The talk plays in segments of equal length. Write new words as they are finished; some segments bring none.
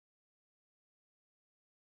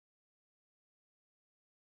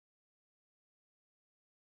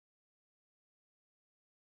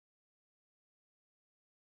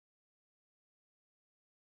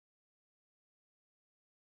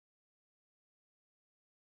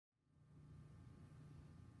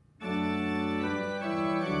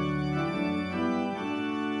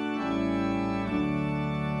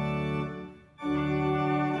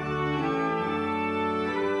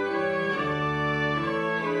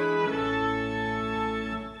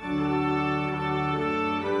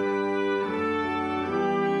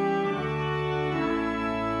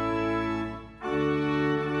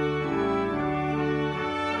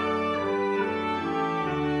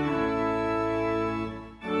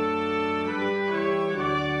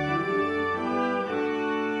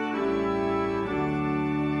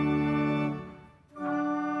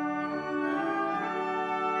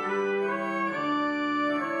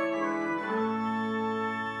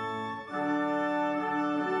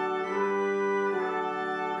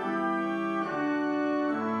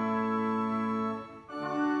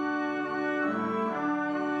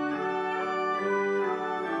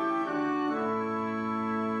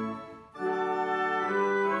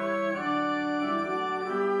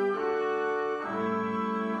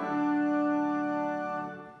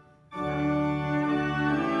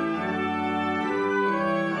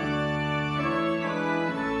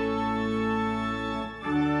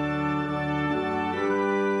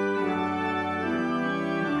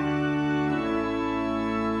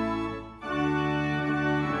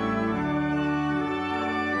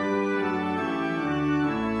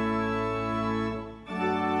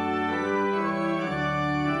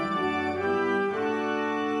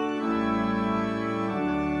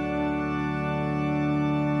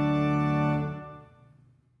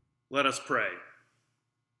Let us pray.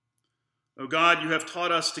 O God, you have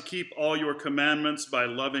taught us to keep all your commandments by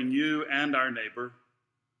loving you and our neighbor.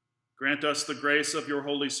 Grant us the grace of your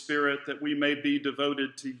Holy Spirit that we may be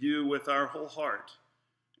devoted to you with our whole heart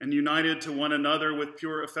and united to one another with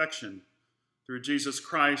pure affection. Through Jesus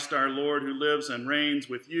Christ, our Lord, who lives and reigns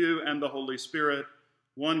with you and the Holy Spirit,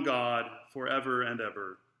 one God, forever and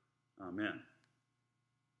ever. Amen.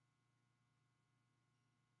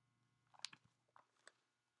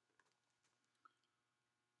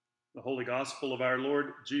 The Holy Gospel of our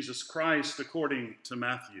Lord Jesus Christ according to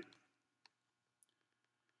Matthew.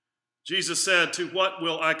 Jesus said, "To what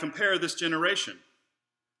will I compare this generation?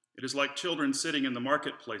 It is like children sitting in the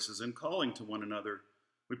marketplaces and calling to one another.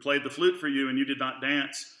 We played the flute for you and you did not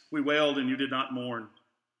dance. We wailed and you did not mourn.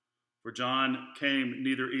 For John came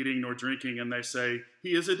neither eating nor drinking, and they say,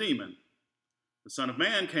 he is a demon. The Son of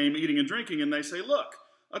Man came eating and drinking, and they say, look,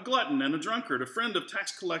 a glutton and a drunkard, a friend of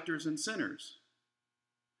tax collectors and sinners.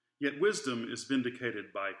 Yet wisdom is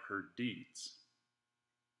vindicated by her deeds."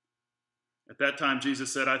 At that time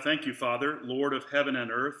Jesus said, "I thank you, Father, Lord of heaven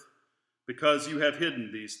and earth, because you have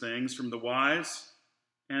hidden these things from the wise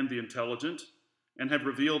and the intelligent, and have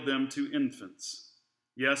revealed them to infants.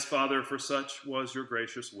 Yes, Father, for such was your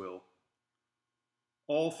gracious will.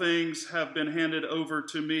 All things have been handed over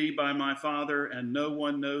to me by my Father, and no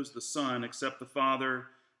one knows the Son except the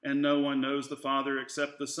Father, and no one knows the Father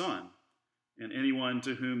except the Son, and anyone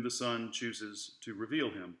to whom the Son chooses to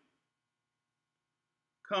reveal him.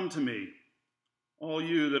 Come to me, all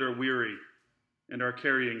you that are weary and are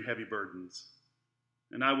carrying heavy burdens,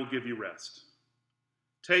 and I will give you rest.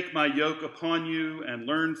 Take my yoke upon you and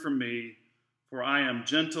learn from me, for I am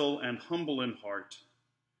gentle and humble in heart,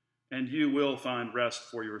 and you will find rest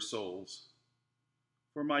for your souls.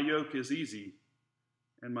 For my yoke is easy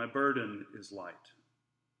and my burden is light."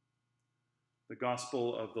 The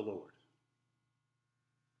Gospel of the Lord.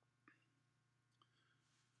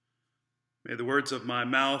 May the words of my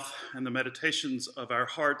mouth and the meditations of our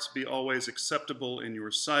hearts be always acceptable in your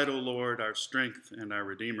sight, O Lord, our strength and our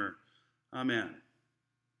Redeemer. Amen.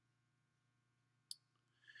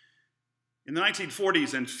 In the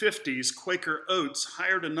 1940s and 50s, Quaker Oats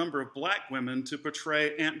hired a number of black women to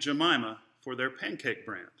portray Aunt Jemima for their pancake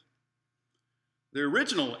brand. The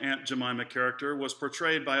original Aunt Jemima character was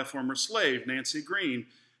portrayed by a former slave, Nancy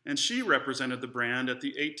Green, and she represented the brand at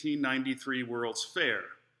the 1893 World's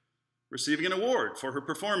Fair, receiving an award for her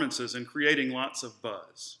performances and creating lots of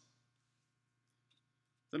buzz.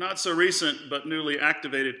 The not-so-recent but newly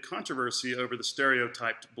activated controversy over the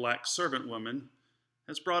stereotyped black servant woman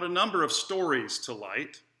has brought a number of stories to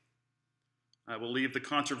light. I will leave the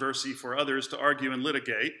controversy for others to argue and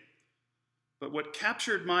litigate, but what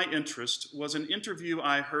captured my interest was an interview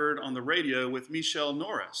I heard on the radio with Michelle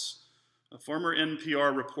Norris, a former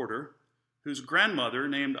NPR reporter whose grandmother,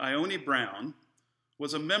 named Ione Brown,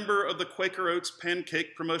 was a member of the Quaker Oats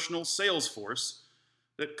pancake promotional sales force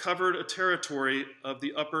that covered a territory of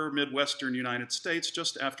the upper Midwestern United States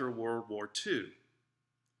just after World War II.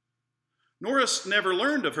 Norris never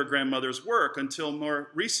learned of her grandmother's work until more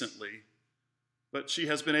recently, but she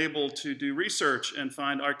has been able to do research and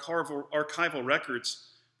find archival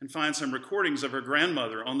records and find some recordings of her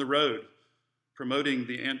grandmother on the road promoting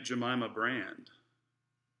the Aunt Jemima brand.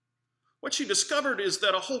 What she discovered is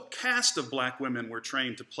that a whole cast of black women were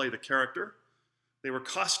trained to play the character. They were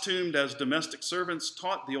costumed as domestic servants,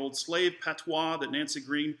 taught the old slave patois that Nancy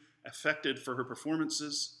Green affected for her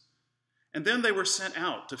performances, and then they were sent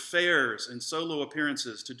out to fairs and solo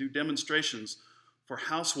appearances to do demonstrations for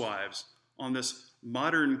housewives on this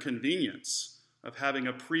modern convenience of having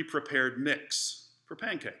a pre-prepared mix for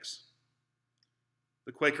pancakes.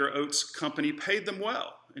 The Quaker Oats Company paid them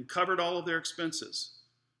well and covered all of their expenses,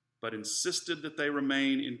 but insisted that they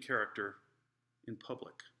remain in character in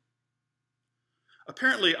public.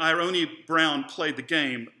 Apparently, Ione Brown played the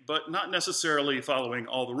game, but not necessarily following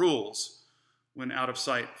all the rules when out of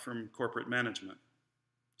sight from corporate management.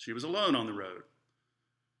 She was alone on the road.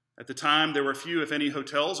 At the time, there were few, if any,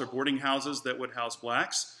 hotels or boarding houses that would house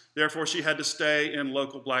blacks. Therefore, she had to stay in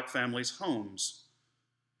local black families' homes.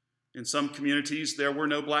 In some communities, there were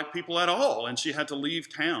no black people at all, and she had to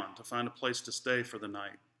leave town to find a place to stay for the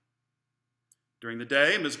night. During the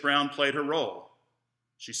day, Ms. Brown played her role.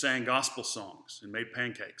 She sang gospel songs and made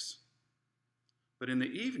pancakes. But in the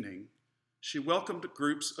evening, she welcomed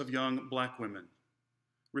groups of young black women,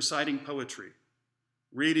 reciting poetry,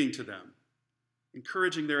 reading to them,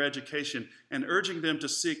 encouraging their education, and urging them to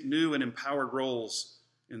seek new and empowered roles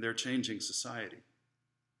in their changing society.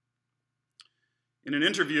 In an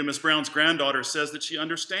interview, Ms. Brown's granddaughter says that she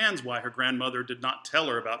understands why her grandmother did not tell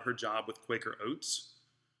her about her job with Quaker Oats.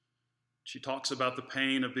 She talks about the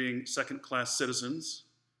pain of being second-class citizens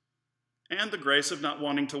and the grace of not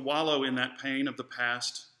wanting to wallow in that pain of the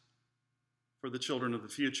past for the children of the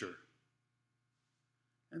future.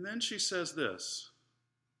 And then she says this: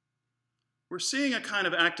 we're seeing a kind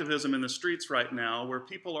of activism in the streets right now where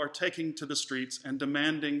people are taking to the streets and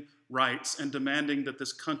demanding rights and demanding that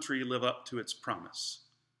this country live up to its promise.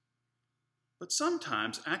 But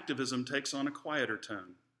sometimes activism takes on a quieter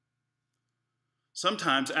tone.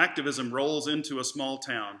 Sometimes activism rolls into a small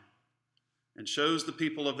town and shows the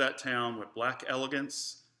people of that town what black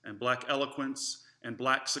elegance and black eloquence and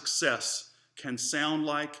black success can sound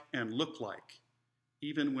like and look like,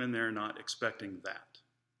 even when they're not expecting that.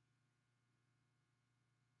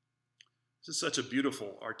 This is such a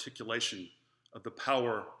beautiful articulation of the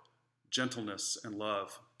power gentleness and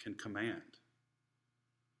love can command.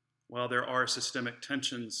 While there are systemic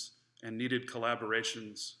tensions and needed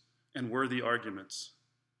collaborations and worthy arguments,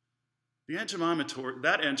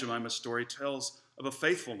 that Aunt Jemima story tells of a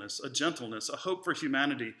faithfulness, a gentleness, a hope for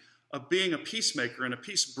humanity, of being a peacemaker and a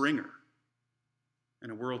peace bringer and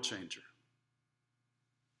a world changer.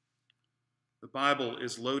 The Bible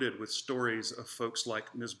is loaded with stories of folks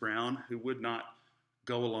like Ms. Brown who would not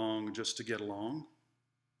go along just to get along.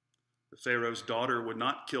 The Pharaoh's daughter would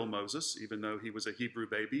not kill Moses, even though he was a Hebrew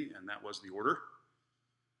baby, and that was the order.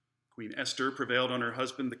 Queen Esther prevailed on her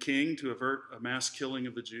husband, the king, to avert a mass killing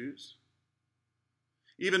of the Jews.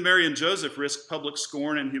 Even Mary and Joseph risked public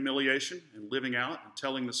scorn and humiliation in living out and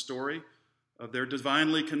telling the story of their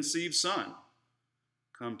divinely conceived son,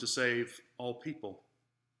 come to save all people.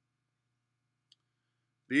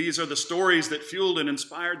 These are the stories that fueled and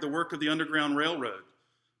inspired the work of the Underground Railroad,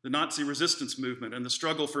 the Nazi resistance movement, and the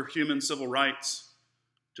struggle for human civil rights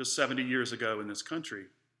just 70 years ago in this country.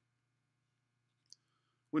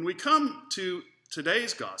 When we come to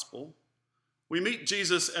today's gospel, we meet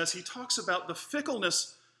Jesus as he talks about the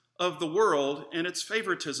fickleness of the world and its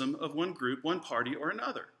favoritism of one group, one party, or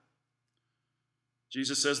another.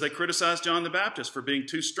 Jesus says they criticize John the Baptist for being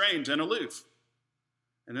too strange and aloof.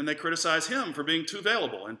 And then they criticize him for being too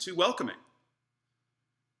available and too welcoming.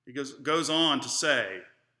 He goes on to say,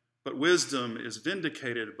 but wisdom is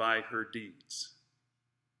vindicated by her deeds.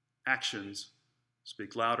 Actions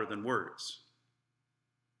speak louder than words.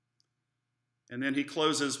 And then he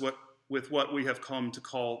closes with what we have come to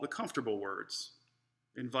call the comfortable words,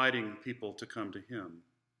 inviting people to come to him.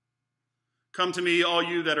 Come to me, all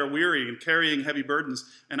you that are weary and carrying heavy burdens,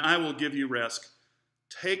 and I will give you rest.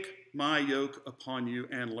 Take my yoke upon you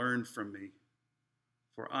and learn from me.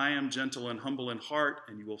 For I am gentle and humble in heart,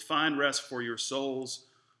 and you will find rest for your souls.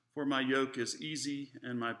 For my yoke is easy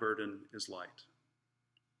and my burden is light.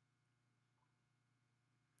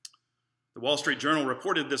 The Wall Street Journal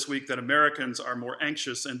reported this week that Americans are more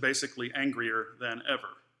anxious and basically angrier than ever.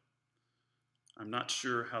 I'm not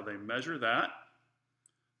sure how they measure that,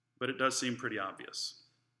 but it does seem pretty obvious.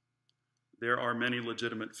 There are many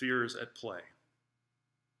legitimate fears at play.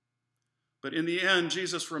 But in the end,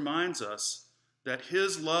 Jesus reminds us that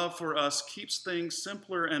his love for us keeps things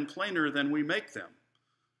simpler and plainer than we make them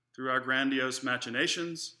through our grandiose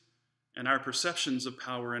machinations and our perceptions of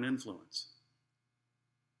power and influence.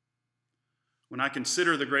 When I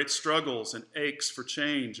consider the great struggles and aches for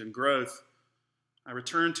change and growth, I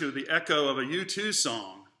return to the echo of a U2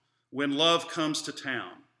 song, When Love Comes to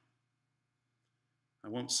Town. I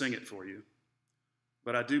won't sing it for you,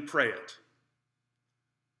 but I do pray it.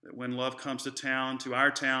 That when love comes to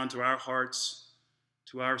our hearts,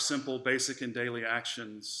 to our simple, basic, and daily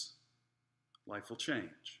actions, life will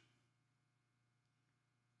change.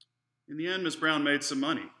 In the end, Ms. Brown made some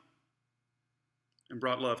money and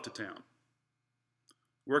brought love to town.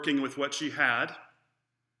 Working with what she had,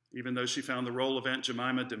 even though she found the role of Aunt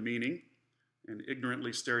Jemima demeaning and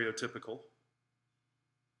ignorantly stereotypical.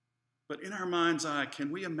 But in our mind's eye,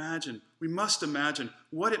 can we imagine, we must imagine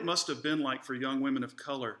what it must have been like for young women of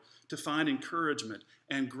color to find encouragement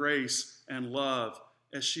and grace and love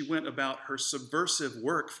as she went about her subversive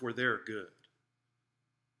work for their good.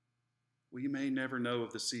 We may never know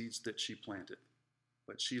of the seeds that she planted,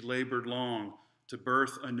 but she labored long to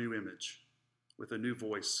birth a new image with a new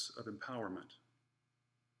voice of empowerment.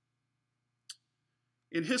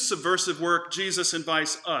 In his subversive work, Jesus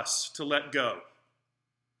invites us to let go,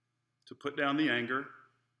 to put down the anger,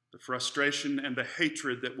 the frustration, and the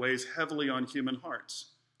hatred that weighs heavily on human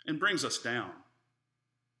hearts and brings us down.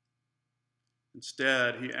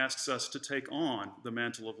 Instead, he asks us to take on the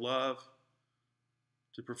mantle of love,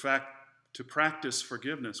 to practice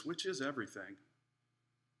forgiveness, which is everything,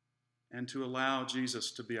 and to allow Jesus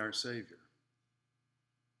to be our Savior.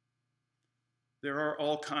 There are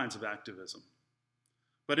all kinds of activism,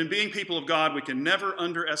 But in being people of God, we can never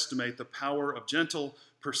underestimate the power of gentle,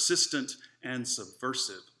 persistent, and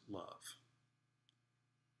subversive love.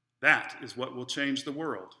 That is what will change the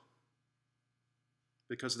world,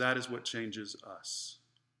 because that is what changes us.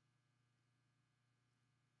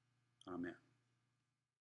 Amen.